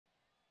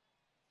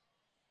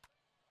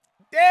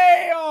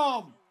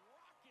Damn!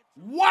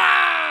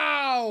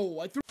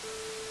 Wow!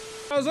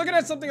 I was looking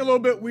at something a little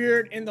bit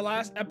weird in the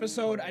last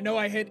episode. I know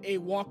I hit a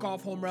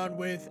walk-off home run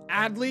with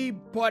Adley,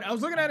 but I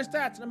was looking at his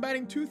stats and I'm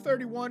batting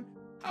 231.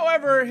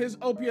 However, his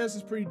OPS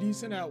is pretty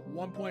decent at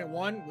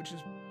 1.1, which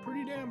is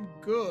pretty damn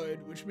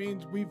good, which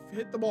means we've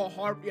hit the ball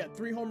hard. Yeah,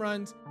 3 home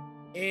runs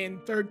in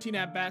 13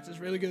 at-bats is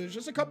really good. There's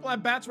just a couple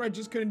at-bats where I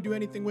just couldn't do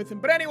anything with him.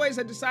 But anyways,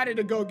 I decided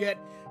to go get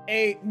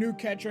a new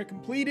catcher.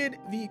 Completed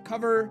the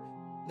cover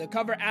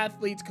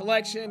athletes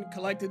collection,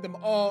 collected them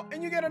all,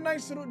 and you get a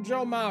nice little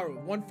Joe Mauer,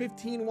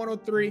 115,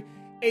 103,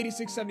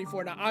 86,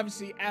 74. Now,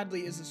 obviously,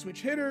 Adley is a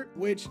switch hitter,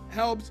 which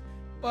helps,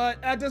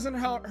 but that doesn't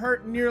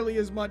hurt nearly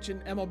as much in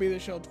MLB The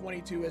Show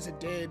 22 as it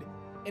did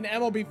in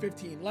MLB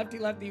 15.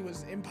 Lefty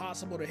was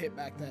impossible to hit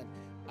back then.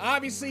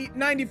 Obviously,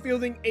 90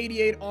 fielding,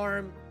 88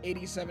 arm,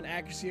 87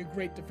 accuracy, a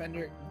great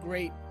defender,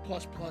 great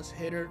plus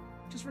hitter.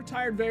 Just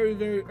retired very,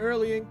 very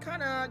early and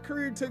kind of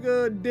career took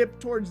a dip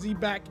towards the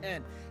back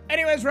end.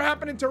 Anyways, we're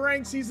happening to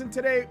rank season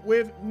today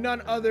with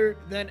none other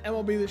than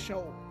MLB The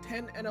Show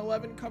 10 and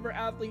 11 cover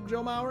athlete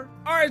Joe Mauer.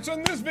 All right, so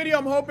in this video,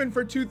 I'm hoping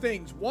for 2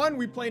 things. 1,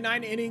 we play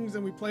 9 innings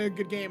and we play a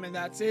good game and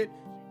that's it.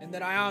 And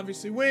then I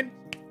obviously win.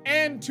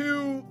 And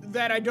 2,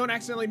 that I don't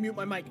accidentally mute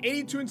my mic.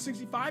 82 and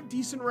 65,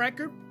 decent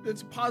record.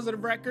 That's a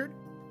positive record.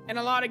 And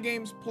a lot of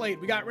games played.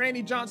 We got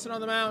Randy Johnson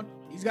on the mound.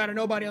 He's got a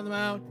nobody on the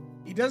mound.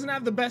 He doesn't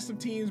have the best of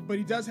teams, but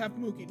he does have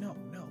Mookie. No.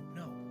 Hell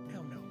no.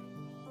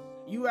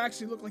 You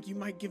actually look like you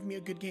might give me a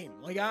good game.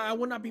 Like, I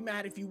would not be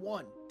mad if you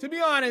won. To be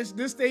honest,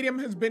 this stadium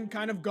has been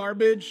kind of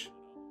garbage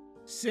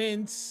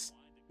since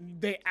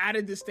they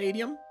added the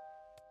stadium.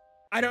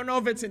 I don't know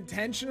if it's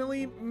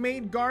intentionally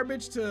made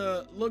garbage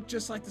to look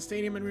just like the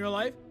stadium in real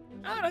life.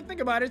 Now that I think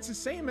about it, it's the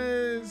same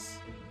as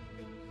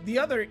the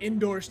other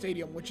indoor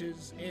stadium, which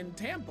is in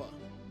Tampa.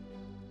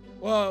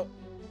 Well,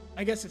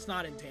 I guess it's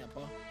not in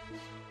Tampa.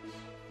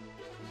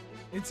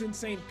 It's in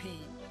St.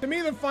 Pete. To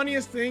me, the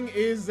funniest thing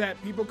is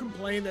that people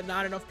complain that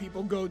not enough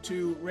people go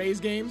to Rays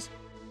games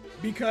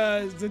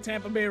because the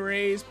Tampa Bay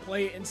Rays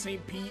play in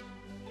St. Pete.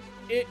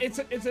 It's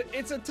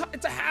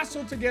a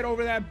hassle to get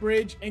over that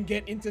bridge and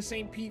get into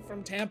St. Pete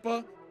from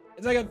Tampa.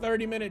 It's like a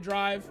 30-minute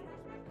drive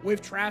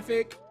with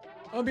traffic.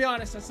 I'll be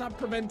honest, that's not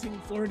preventing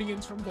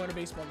Floridians from going to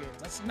baseball games.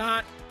 That's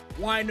not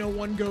why no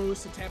one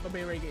goes to Tampa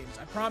Bay Ray games.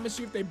 I promise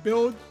you, if they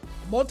build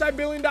a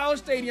multi-billion-dollar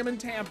stadium in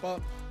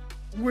Tampa,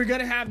 we're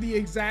gonna have the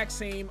exact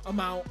same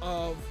amount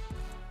of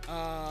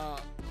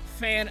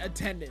fan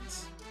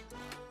attendance.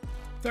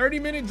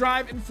 30-minute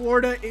drive in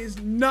Florida is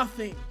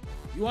nothing.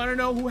 You want to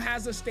know who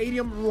has a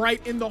stadium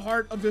right in the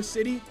heart of the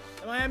city?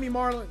 The Miami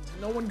Marlins.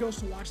 No one goes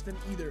to watch them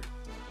either. It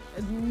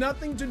has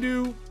nothing to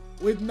do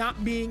with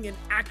not being in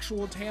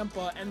actual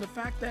Tampa and the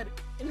fact that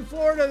in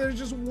Florida there's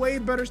just way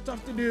better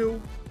stuff to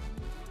do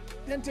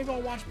than to go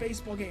watch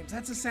baseball games.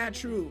 That's a sad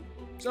truth.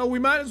 So we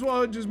might as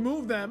well just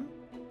move them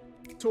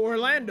to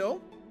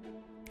Orlando.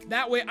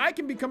 That way I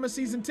can become a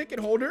season ticket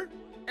holder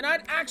and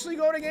I'd actually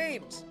go to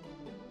games.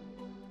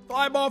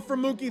 Fly ball for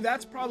Mookie.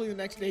 That's probably the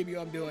next debut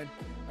I'm doing.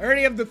 I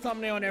already have the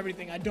thumbnail and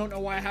everything. I don't know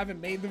why I haven't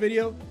made the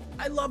video.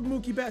 I love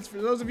Mookie Betts. For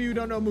those of you who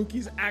don't know,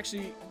 Mookie's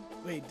actually...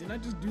 Wait, didn't I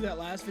just do that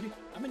last video?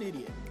 I'm an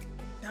idiot.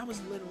 That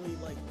was literally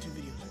like 2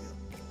 videos ago.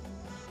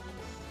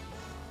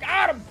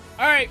 Got him!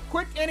 All right,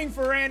 quick inning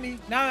for Randy.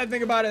 Now that I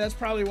think about it, that's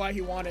probably why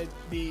he wanted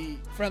the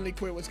friendly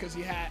quit, was because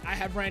I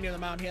have Randy on the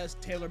mound. He has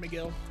Taylor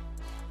McGill.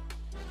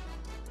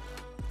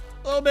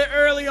 A little bit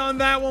early on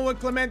that one with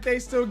Clemente.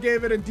 Still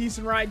gave it a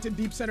decent ride to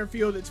deep center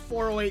field. It's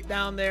 408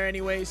 down there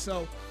anyway,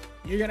 so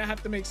you're going to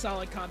have to make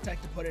solid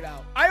contact to put it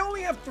out. I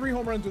only have 3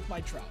 home runs with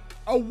my Trout.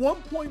 A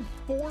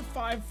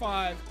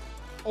 1.455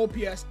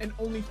 OPS, and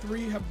only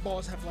 3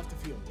 balls have left the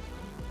field.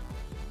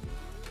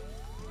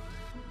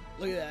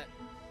 Look at that.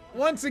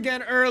 Once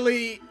again,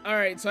 early. All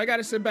right, so I got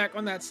to sit back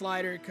on that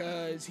slider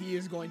because he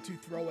is going to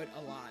throw it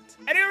a lot.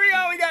 And here we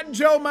go. We got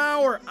Joe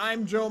Mauer.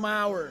 I'm Joe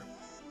Mauer.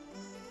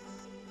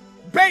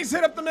 Base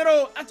hit up the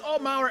middle. That's all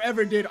Mauer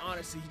ever did,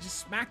 honestly. He just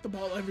smacked the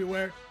ball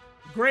everywhere.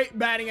 Great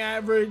batting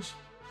average.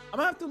 I'm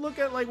gonna have to look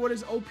at like what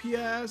his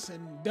OPS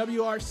and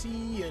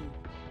WRC and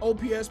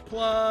OPS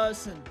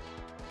plus and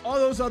all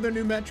those other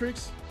new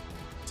metrics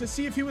to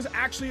see if he was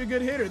actually a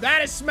good hitter.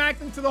 That is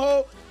smacked into the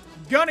hole.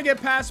 Gonna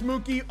get past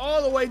Mookie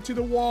all the way to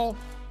the wall.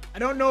 I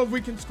don't know if we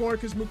can score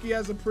because Mookie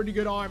has a pretty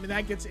good arm, and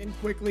that gets in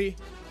quickly,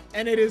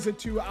 and it is a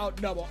 2-out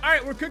double. All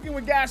right, we're cooking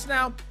with gas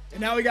now,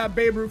 and now we got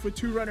Babe Ruth with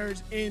 2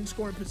 runners in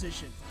scoring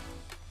position.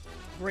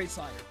 Great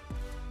slider.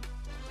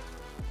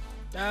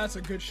 That's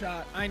a good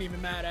shot. I ain't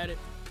even mad at it.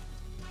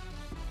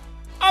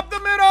 Up the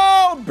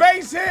middle,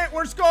 base hit.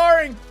 We're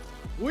scoring.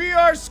 We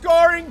are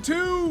scoring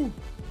 2.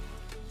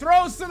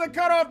 Throws to the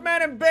cutoff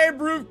man, and Babe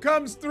Ruth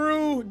comes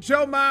through.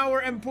 Joe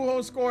Mauer and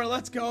Pujols score.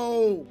 Let's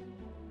go.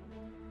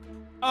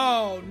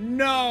 Oh,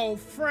 no,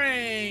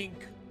 Frank.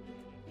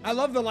 I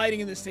love the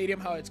lighting in the stadium,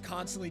 how it's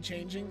constantly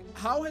changing.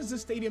 How has the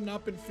stadium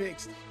not been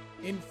fixed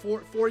in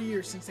 4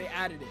 years since they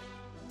added it?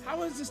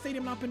 How has the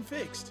stadium not been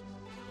fixed?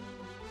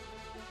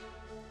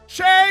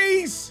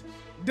 Chase!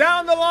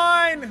 Down the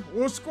line.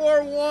 We'll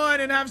score 1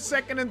 and have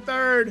second and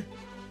third.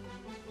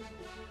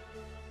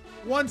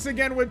 Once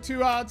again with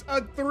 2 outs.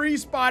 A 3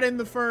 spot in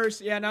the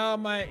first. Yeah, now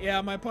my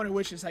opponent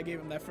wishes I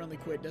gave him that friendly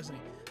quit, doesn't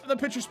he? The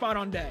pitcher spot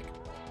on deck.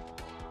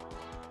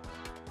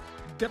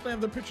 Definitely have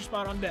the pitcher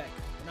spot on deck.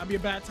 Not be a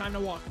bad time to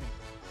walk me.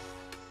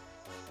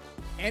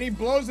 And he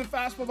blows the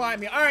fastball by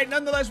me. All right,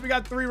 nonetheless, we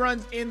got 3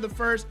 runs in the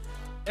first.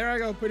 There I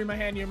go, putting my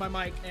hand near my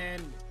mic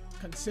and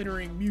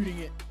considering muting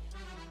it.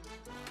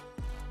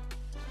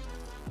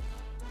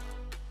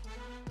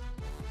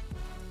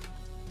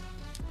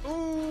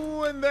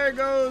 Ooh, and there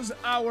goes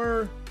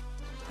our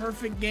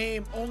perfect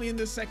game. Only in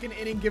the second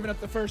inning, giving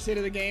up the first hit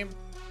of the game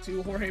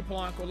to Jorge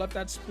Polanco. Left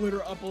that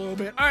splitter up a little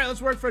bit. All right,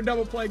 let's work for a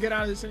double play. Get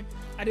out of this inning.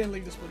 I didn't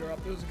leave the splitter up.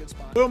 It was a good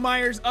spot. Will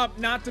Myers up,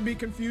 not to be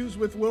confused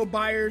with Will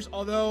Byers,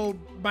 although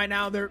by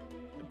now they're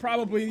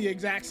probably the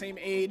exact same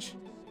age.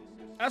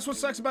 That's what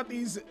sucks about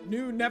these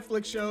new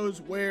Netflix shows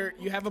where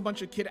you have a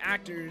bunch of kid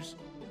actors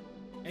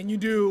and you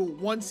do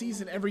 1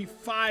 season every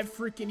 5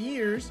 freaking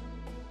years.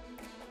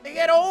 They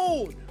get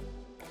old.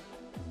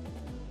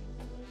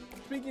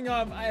 Speaking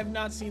of, I have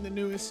not seen the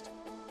newest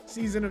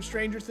season of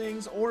Stranger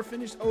Things or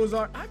finished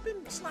Ozark. I've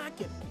been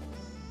slacking.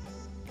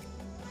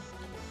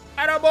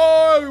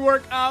 Attaboy! We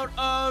work out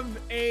of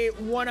a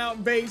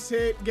 1-out base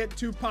hit, get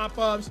 2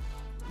 pop-ups.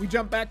 We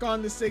jump back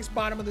on the 6th,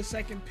 bottom of the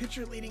second.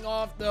 Pitcher leading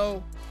off,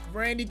 though. If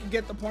Randy could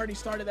get the party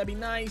started, that'd be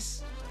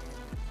nice.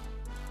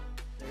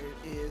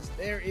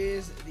 There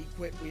is the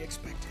quit we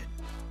expected.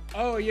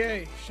 Oh,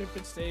 yay.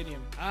 Shipman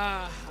Stadium.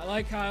 I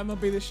like how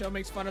MLB The Show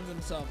makes fun of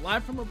themselves.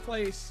 Live from a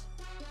place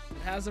that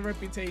has a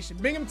reputation.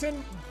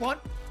 Binghamton, bunt.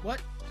 What?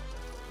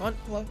 Bunt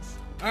plus.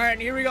 All right,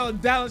 here we go.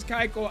 Dallas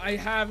Keuchel. I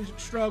have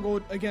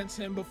struggled against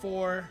him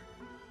before.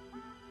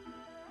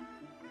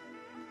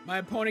 My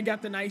opponent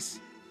got the nice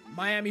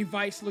Miami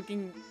Vice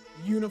looking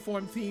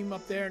uniform theme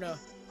up there and a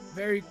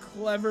very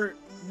clever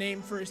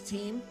name for his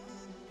team.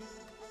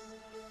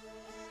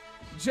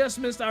 Just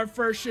missed our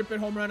first Shipman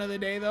home run of the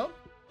day, though.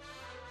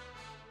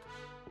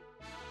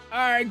 All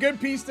right, good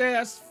piece there.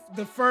 That's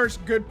the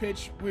first good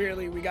pitch,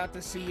 weirdly, we got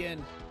to see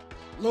in.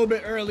 A little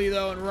bit early,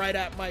 though, and right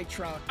at Mike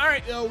Trout. All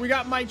right, though, we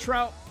got Mike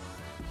Trout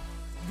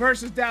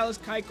versus Dallas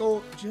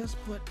Keuchel. Just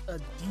put a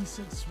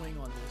decent swing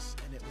on this,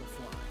 and it will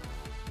fly.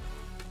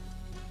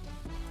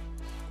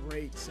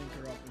 Great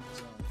sinker up in the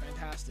zone.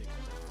 Fantastic.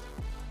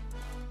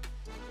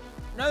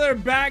 Another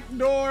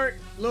backdoor,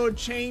 little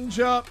change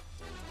up.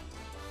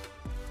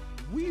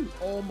 We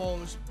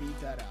almost beat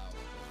that out.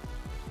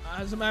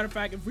 As a matter of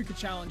fact, if we could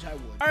challenge, I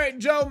would. All right,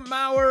 Joe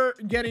MAUER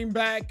getting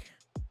back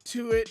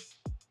to it.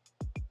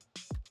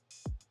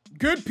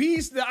 Good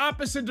piece, the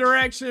opposite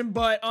direction,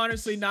 but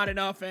honestly not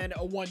enough, and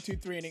a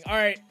 1-2-3 inning. All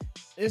right,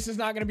 this is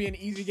not going to be an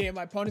easy game.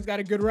 My opponent's got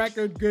a good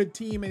record, good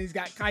team, and he's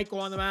got Keuchel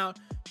on the mound.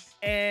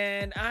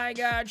 And I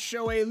got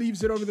Shohei,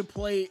 leaves it over the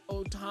plate.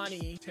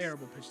 Ohtani,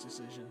 terrible pitch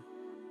decision.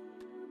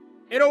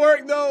 It'll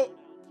work, though.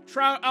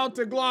 Trout out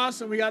to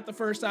Gloss, and we got the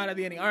first out of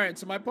the inning. All right,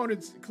 so my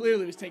opponent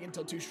clearly was taking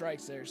until 2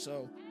 strikes there,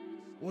 so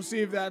we'll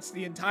see if that's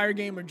the entire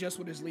game or just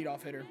with his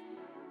leadoff hitter.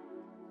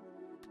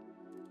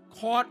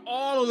 Caught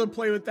all of the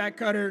play with that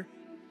cutter.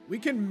 We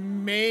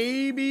can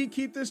maybe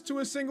keep this to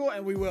a single,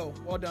 and we will.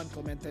 Well done,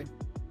 Clemente.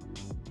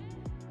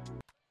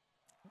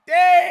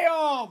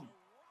 Damn!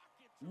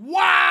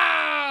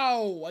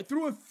 Wow! I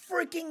threw a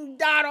freaking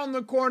dot on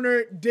the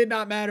corner. Did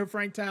not matter.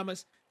 Frank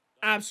Thomas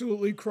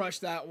absolutely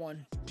crushed that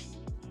one.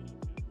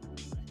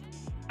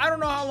 I don't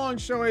know how long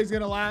Shohei is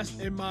going to last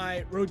in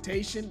my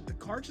rotation. The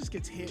card just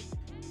gets hit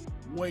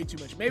way too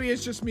much. Maybe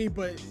it's just me,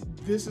 but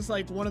this is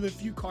like one of the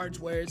few cards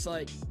where it's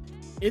like,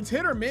 it's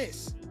hit or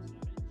miss.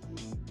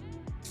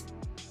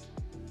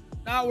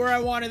 Not where I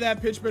wanted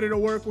that pitch, but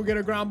it'll work. We'll get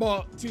a ground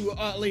ball to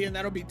Utley, and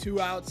that'll be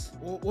 2 outs.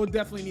 We'll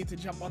definitely need to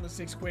jump on the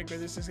 6 quick, or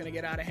this is going to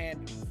get out of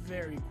hand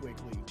very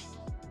quickly.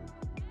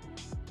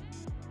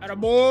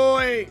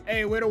 Attaboy!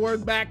 Hey, way to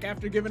work back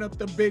after giving up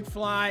the big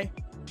fly.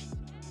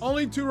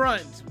 Only 2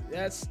 runs.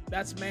 That's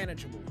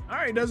manageable. All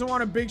right, doesn't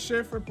want a big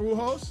shift for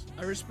Pujols.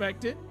 I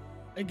respect it.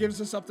 It gives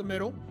us up the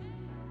middle.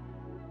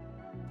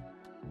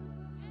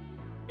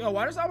 Yo,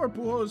 why does our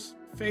Pujols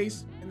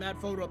face in that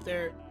photo up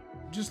there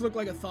just look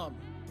like a thumb?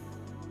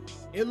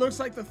 It looks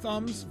like the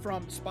thumbs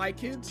from Spy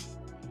Kids.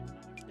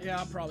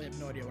 Yeah, I probably have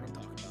no idea what I'm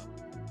talking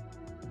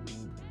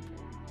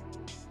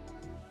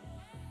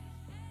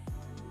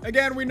about.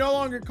 Again, we no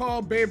longer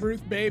call Babe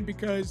Ruth Babe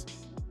because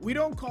we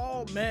don't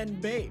call men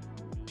Babe.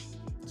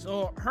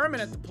 So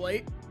Herman at the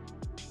plate.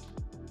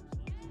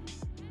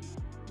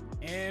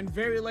 And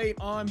very late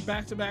on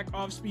back-to-back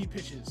off-speed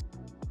pitches.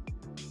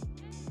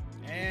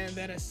 And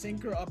then a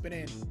sinker up and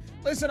in.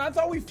 Listen, I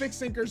thought we fixed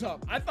sinkers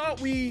up. I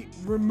thought we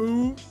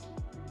removed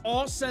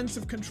all sense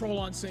of control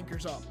on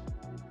sinkers up.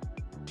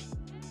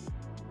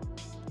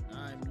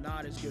 I'm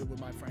not as good with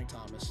my Frank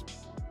Thomas.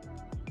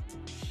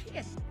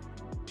 Shit.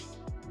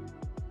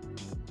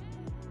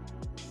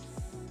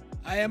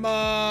 I am,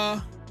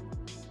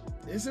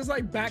 this is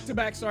like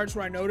back-to-back starts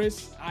where I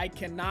notice I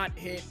cannot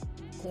hit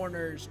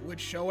corners with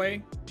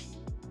Shohei.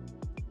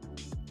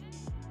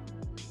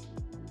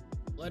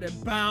 Let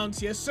it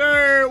bounce. Yes,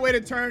 sir. Way to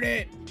turn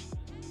it.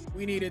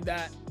 We needed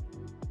that.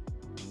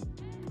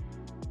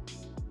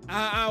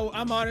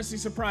 I'm honestly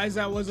surprised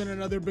that wasn't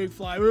another big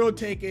fly. We'll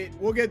take it.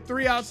 We'll get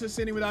 3 outs this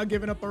inning without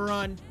giving up a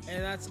run,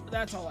 and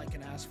that's all I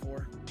can ask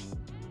for.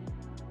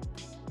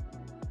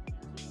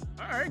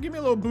 All right, give me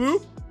a little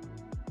bloop.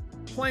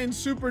 Playing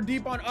super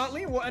deep on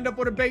Utley, and we'll end up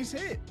with a base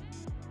hit.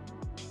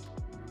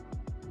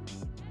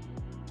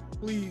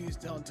 Please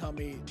don't tell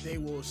me they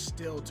will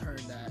still turn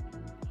that.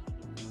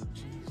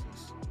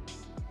 Jesus.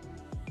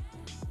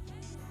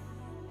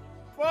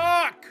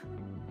 Fuck!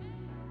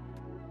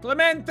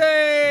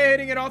 Clemente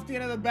hitting it off the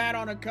end of the bat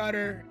on a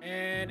cutter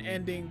and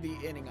ending the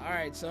inning. All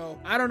right, so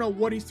I don't know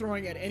what he's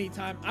throwing at any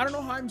time. I don't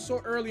know how I'm so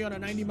early on a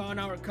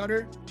 90-mile-an-hour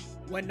cutter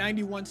when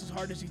 91's as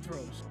hard as he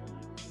throws.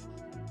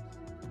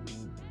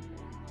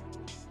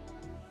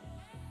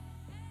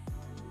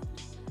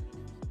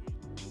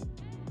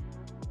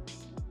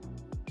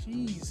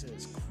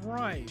 Jesus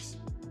Christ.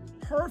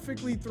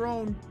 Perfectly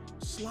thrown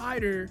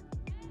slider,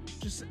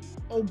 just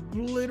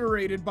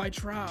obliterated by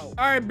Trout.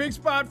 All right, big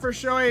spot for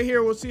Shohei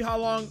here. We'll see how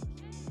long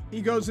he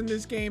goes in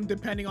this game,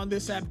 depending on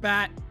this at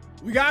bat.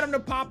 We got him to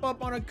pop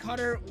up on a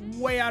cutter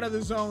way out of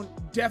the zone.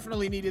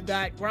 Definitely needed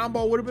that. Ground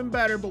ball would have been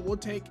better, but we'll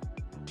take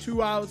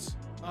 2 outs.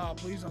 Oh,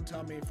 please don't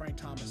tell me Frank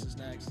Thomas is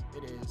next.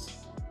 It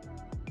is.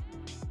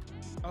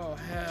 Oh,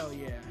 hell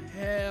yeah.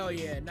 Hell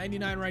yeah.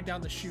 99 right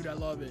down the chute. I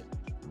love it.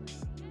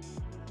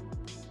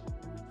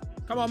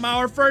 Come on,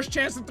 Mauer. First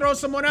chance to throw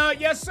someone out.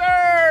 Yes,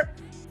 sir.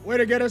 Way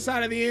to get us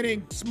out of the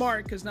inning.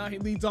 Smart, because now he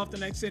leads off the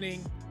next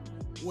inning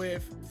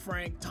with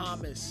Frank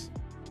Thomas.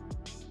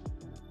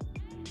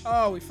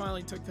 Oh, we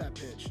finally took that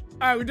pitch.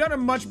 All right, we've done a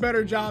much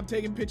better job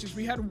taking pitches.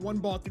 We had 1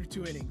 ball through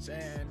 2 innings,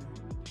 and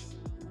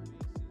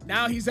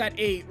now he's at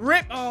 8.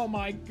 Rip. Oh,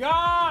 my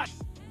God.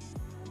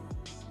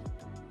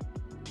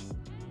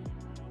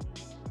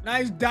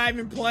 Nice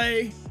diving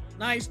play.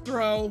 Nice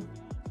throw.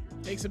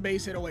 Takes a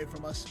base hit away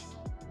from us.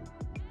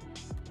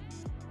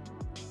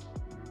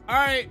 All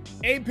right,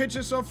 8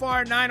 pitches so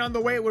far, 9 on the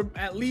way. We're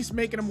at least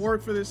making them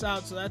work for this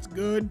out, so that's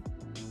good.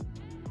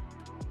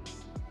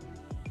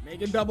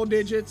 Making double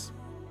digits.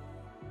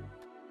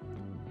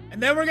 And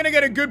then we're going to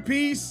get a good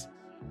piece,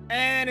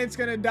 and it's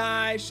going to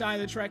die shy of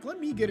the track. Let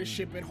me get a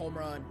ship it home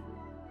run.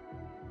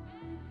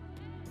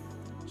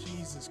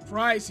 Jesus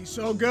Christ, he's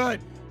so good.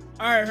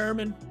 All right,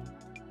 Herman.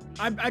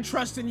 I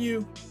trust in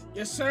you.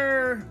 Yes,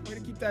 sir. Way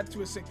to keep that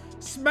to a 6.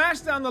 Smash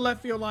down the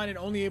left field line and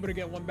only able to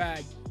get 1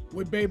 bag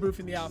with Babe Ruth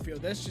in the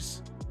outfield. That's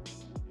just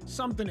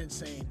something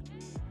insane.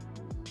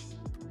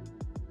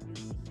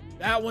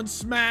 That one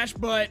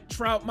smashed, but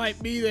Trout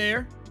might be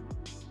there.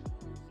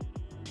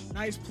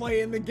 Nice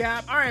play in the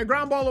gap. All right,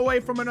 ground ball away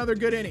from another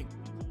good inning.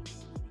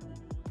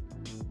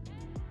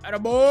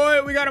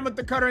 Attaboy. We got him with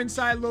the cutter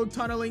inside, little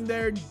tunneling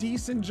there.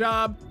 Decent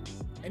job.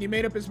 And he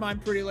made up his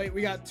mind pretty late.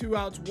 We got 2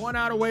 outs, 1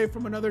 out away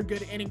from another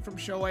good inning from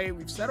Shohei.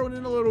 We've settled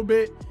in a little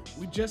bit.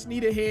 We just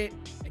need a hit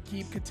and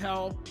keep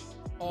Ketel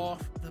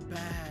off the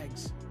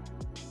bags.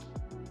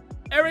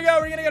 There we go.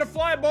 We're going to get a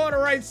fly ball to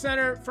right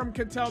center from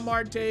Ketel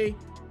Marte.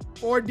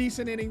 4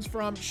 decent innings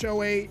from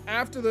Shohei.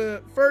 After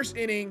the first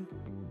inning,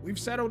 we've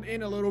settled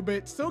in a little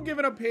bit. Still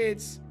giving up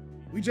hits.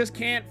 We just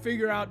can't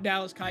figure out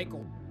Dallas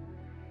Keuchel.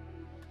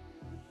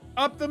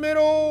 Up the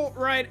middle,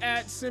 right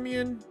at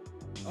Simeon.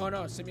 Oh,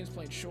 no. Simeon's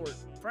playing short.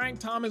 Frank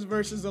Thomas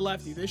versus the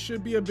lefty. This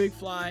should be a big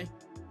fly.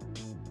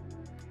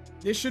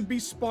 This should be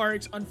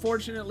sparks.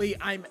 Unfortunately,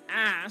 I'm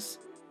ass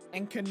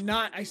and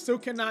I still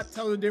cannot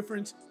tell the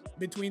difference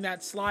between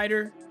that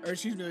slider, or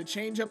excuse me, the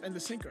changeup and the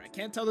sinker. I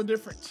can't tell the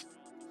difference.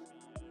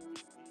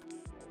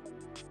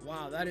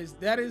 Wow, that is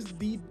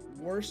the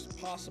worst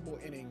possible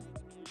inning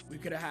we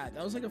could have had.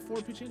 That was like a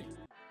 4-pitch inning.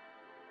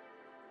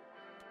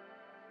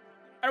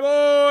 Hey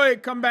boy,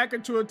 come back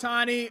into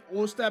Ohtani.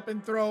 We'll step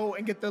and throw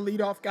and get the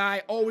leadoff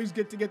guy. Always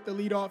get to get the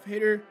leadoff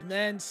hitter. And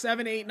then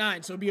 7, 8,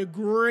 9. So it'd be a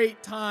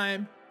great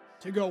time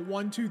to go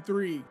 1, 2,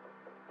 3.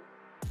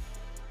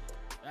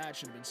 That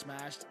should have been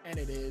smashed, and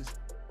it is.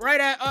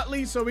 Right at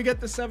Utley, so we get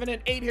the 7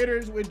 and 8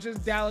 hitters with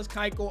just Dallas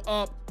Keuchel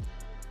up.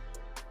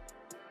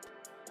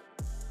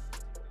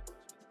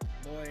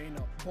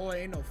 Boy,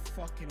 ain't no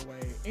fucking way.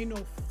 Ain't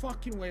no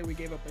fucking way we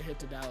gave up a hit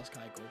to Dallas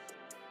Keuchel.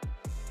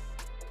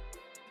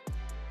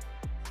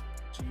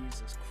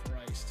 Jesus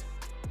Christ.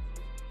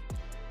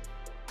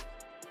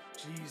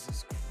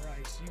 Jesus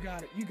Christ. You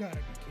gotta be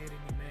kidding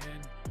me,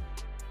 man.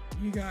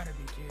 You gotta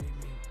be kidding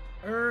me.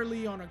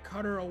 Early on a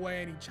cutter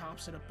away, and he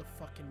chops it up the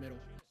fucking middle.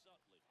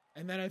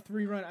 And then a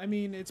 3-run. I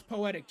mean, it's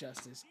poetic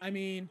justice. I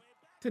mean,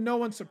 to no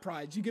one's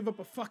surprise, you give up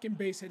a fucking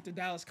base hit to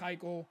Dallas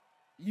Keuchel.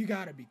 You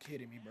gotta be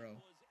kidding me, bro.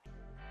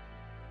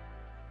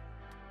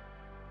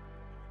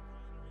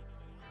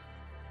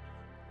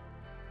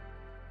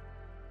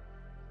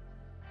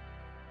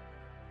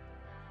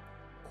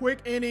 Quick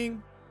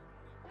inning.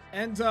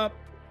 Ends up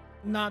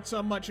not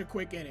so much a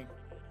quick inning.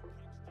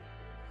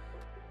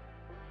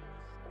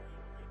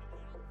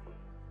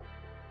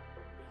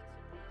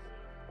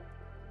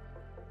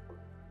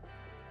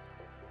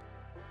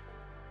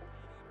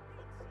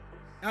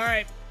 All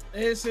right,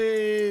 This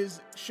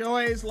is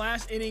Shohei's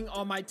last inning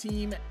on my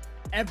team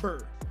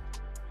ever.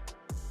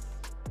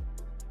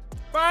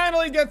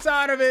 Finally gets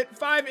out of it.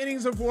 5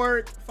 innings of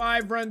work,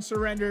 5 runs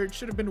surrendered.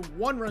 Should have been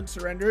 1 run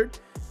surrendered.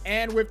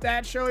 And with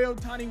that, Shohei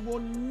Ohtani will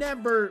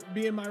never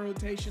be in my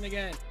rotation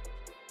again.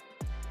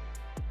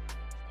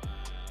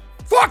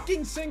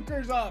 Fucking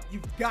sinkers up.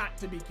 You've got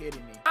to be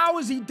kidding me. How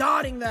is he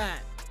dotting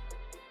that?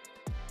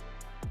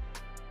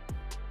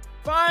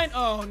 Fine.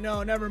 Oh,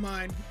 no, never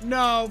mind.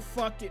 No,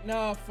 fuck it.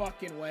 No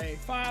fucking way.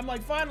 Fine. I'm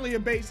like, finally a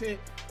base hit.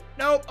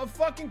 Nope, of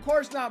fucking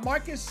course not.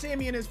 Marcus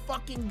Semien is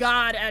fucking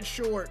God at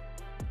short.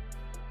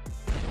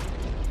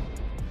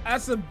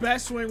 That's the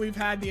best swing we've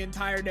had the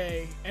entire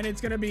day. And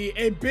it's going to be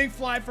a big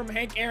fly from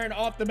Hank Aaron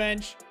off the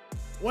bench.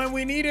 When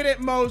we needed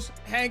it most,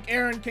 Hank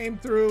Aaron came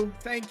through.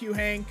 Thank you,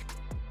 Hank.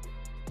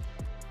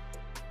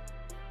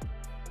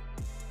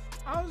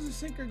 How is the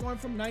sinker going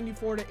from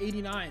 94 to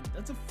 89?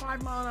 That's a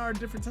 5-mile-an-hour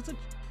difference. That's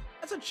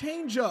a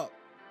changeup.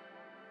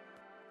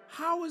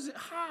 How is it?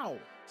 How?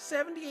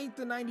 78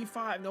 to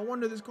 95. No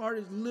wonder this card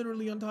is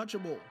literally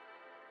untouchable.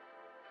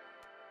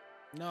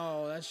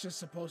 No, that's just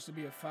supposed to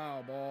be a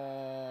foul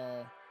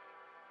ball.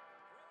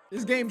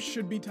 This game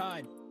should be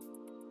tied.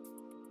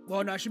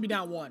 Well, no, it should be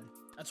down 1.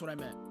 That's what I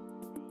meant.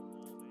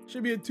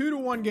 Should be a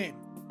 2-1 game.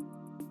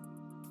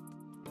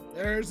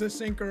 There's the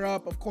sinker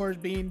up, of course,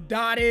 being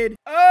dotted.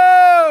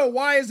 Oh,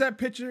 why is that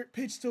pitch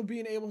still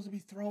being able to be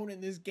thrown in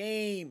this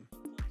game?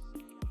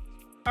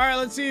 All right,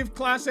 let's see if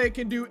Class A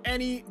can do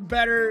any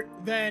better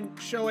than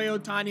Shohei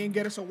Ohtani and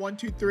get us a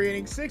 1-2-3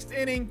 inning. 6th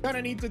inning,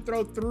 gonna need to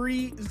throw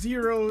 3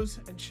 zeros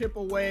and chip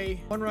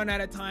away. 1 run at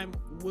a time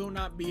will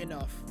not be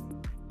enough.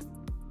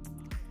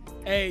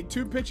 Hey,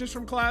 2 pitches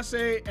from Class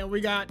A, and we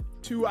got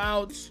 2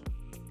 outs.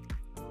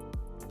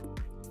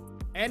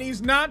 And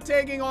he's not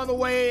taking all the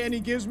way, and he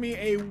gives me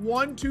a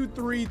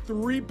 1-2-3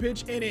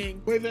 3-pitch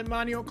inning with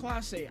Emmanuel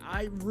Clase.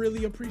 I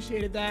really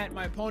appreciated that.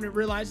 My opponent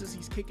realizes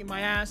he's kicking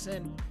my ass,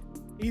 and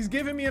he's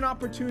giving me an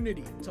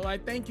opportunity. So I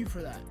thank you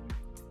for that.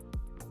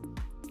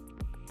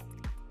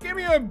 Give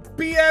me a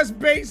BS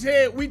base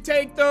hit. We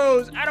take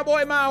those.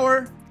 Attaboy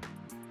MAUER.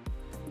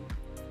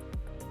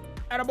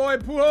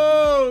 Attaboy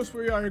Pujols.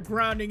 We are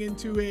grounding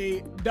into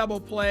a double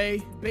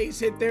play. Base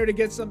hit there to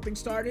get something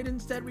started.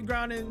 Instead, we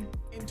ground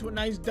into a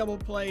nice double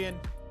play and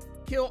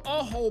kill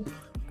all hope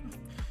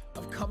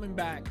of coming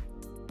back.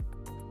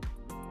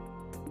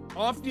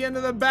 Off the end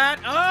of the bat.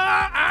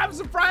 I'm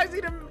surprised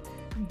he didn't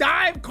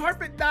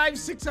carpet dive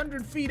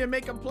 600 feet and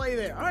make a play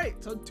there. All right,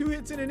 so 2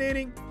 hits in an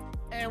inning,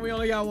 and we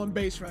only got 1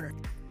 base runner.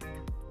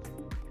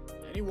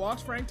 And he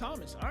walks Frank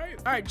Thomas. All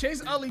right,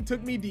 Chase Utley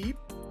took me deep.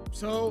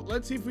 So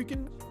let's see if we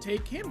can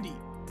take him deep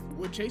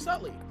with Chase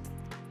Utley.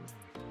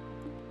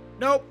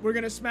 Nope, we're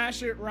gonna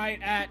smash it right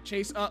at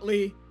Chase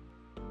Utley.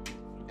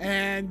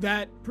 And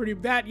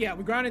yeah,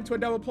 we ground into a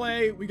double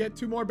play. We get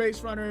 2 more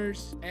base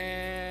runners,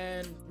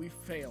 and we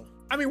fail.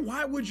 I mean,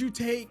 why would you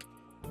take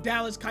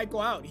Dallas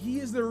Keuchel out? He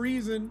is the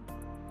reason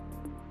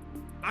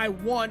I,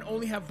 1,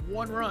 only have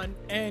 1 run,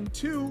 and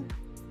 2,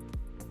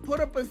 put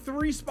up a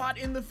 3 spot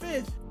in the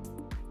 5th.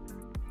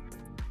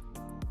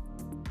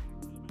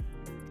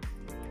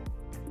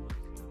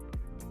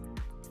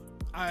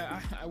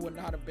 I would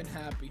not have been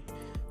happy.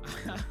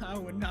 I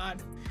would not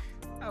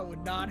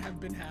have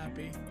been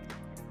happy.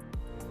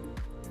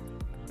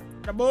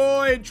 The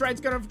boy,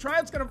 Trite's gonna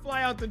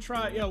fly out the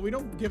try. Yo, we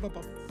don't give up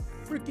a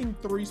freaking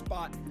 3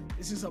 spot.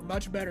 This is a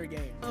much better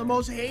game. The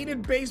most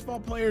hated baseball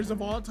players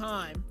of all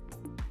time.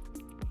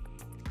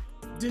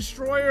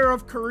 Destroyer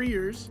of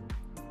careers.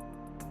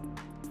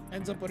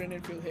 Ends up with an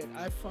infield hit.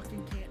 I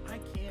fucking can't.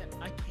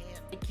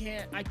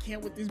 I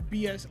can't with this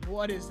BS.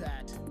 What is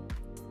that?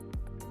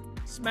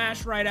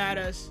 Smash right at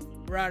us.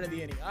 We're out of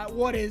the inning.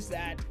 What is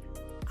that?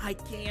 I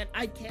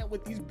can't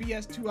with these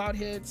BS 2-out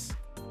hits.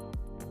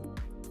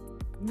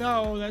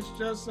 No, that's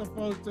just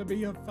supposed to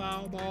be a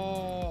foul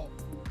ball.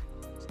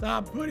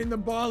 Stop putting the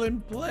ball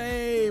in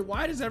play.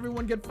 Why does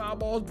everyone get foul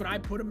balls, but I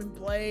put them in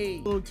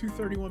play? Little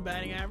 231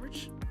 batting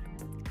average.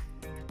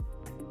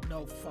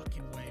 No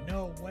fucking way.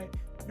 No way.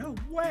 No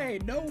way.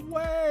 No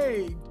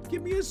way.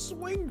 Give me a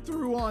swing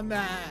through on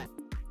that.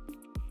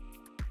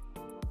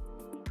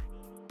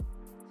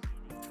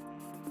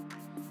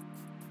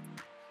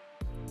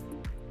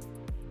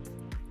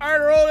 All right,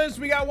 rollers,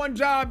 we got 1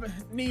 job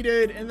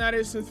needed, and that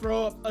is to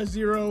throw up a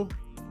 0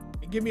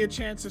 and give me a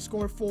chance to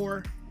score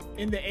 4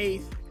 in the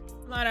 8th.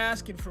 I'm not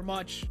asking for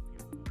much.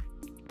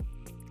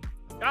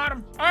 Got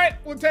him. All right,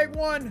 we'll take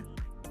 1.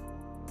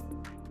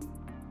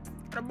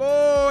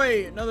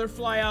 Boy, another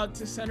fly out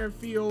to center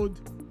field.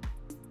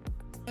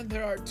 And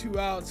there are 2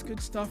 outs. Good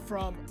stuff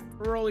from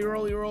Rolly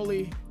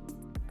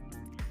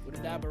with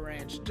a dab of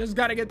ranch. Just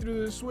got to get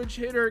through the switch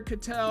hitter,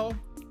 Cattell.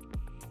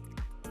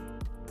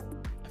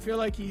 I feel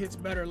like he hits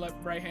better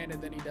right-handed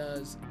than he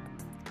does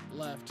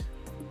left.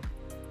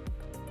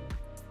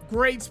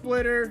 Great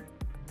splitter,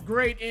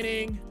 great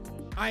inning.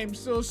 I am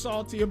so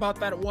salty about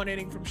that 1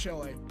 inning from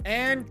Shohei.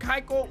 And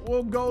Keuchel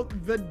will go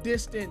the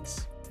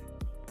distance.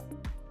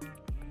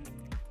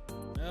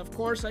 And of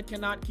course, I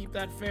cannot keep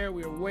that fair.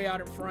 We are way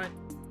out in front.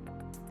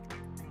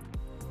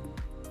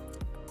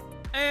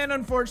 And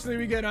unfortunately,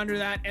 we get under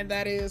that, and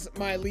that is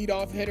my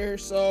leadoff hitter.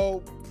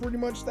 So pretty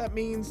much that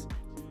means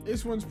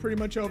this one's pretty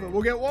much over.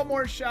 We'll get one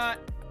more shot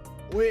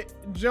with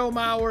Joe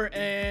Mauer,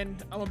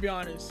 and I'm gonna be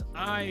honest,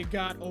 I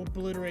got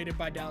obliterated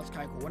by Dallas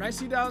Keuchel. When I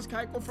see Dallas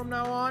Keuchel from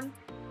now on,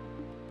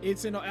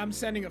 I'm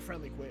sending a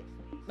friendly quit.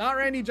 Not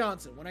Randy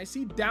Johnson. When I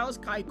see Dallas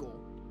Keuchel,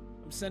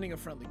 I'm sending a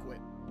friendly quit.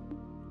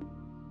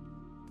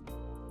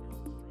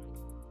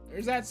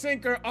 There's that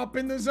sinker up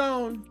in the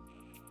zone.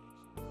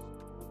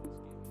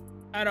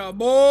 Atta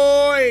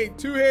boy,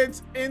 2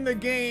 hits in the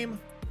game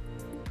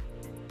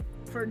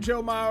for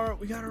Joe Mauer.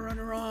 We got a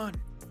runner on.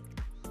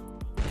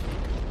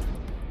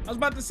 I was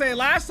about to say,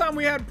 last time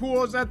we had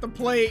Pujols at the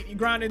plate, he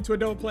ground into a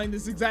double play in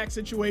this exact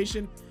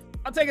situation.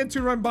 I'll take a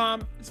 2-run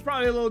bomb. It's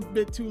probably a little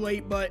bit too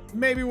late, but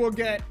maybe we'll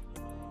get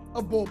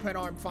a bullpen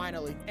arm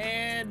finally.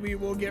 And we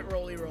will get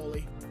roly.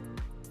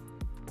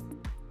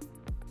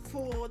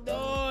 For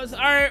those. All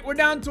right, we're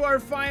down to our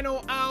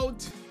final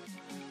out.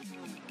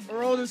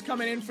 Aroldis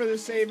coming in for the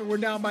save, and we're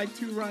down by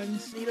 2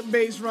 runs. Need a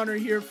base runner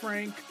here,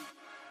 Frank.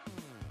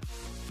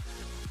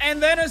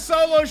 And then a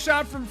solo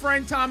shot from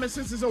Frank Thomas.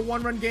 This is a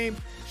 1-run game.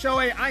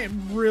 Shohei, I am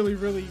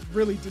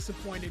really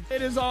disappointed.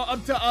 It is all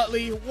up to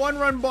Utley.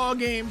 1-run ball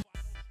game.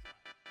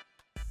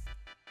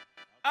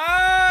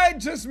 I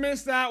just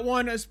missed that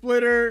one. A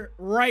splitter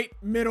right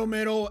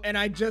middle, and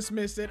I just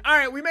missed it. All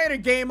right, we made a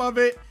game of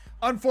it.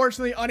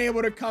 Unfortunately,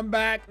 unable to come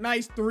back.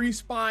 Nice 3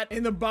 spot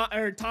in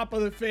the top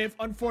of the 5th.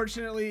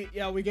 Unfortunately,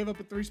 yeah, we gave up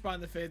a 3 spot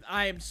in the 5th.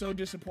 I am so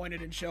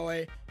disappointed in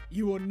Shohei.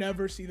 You will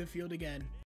never see the field again.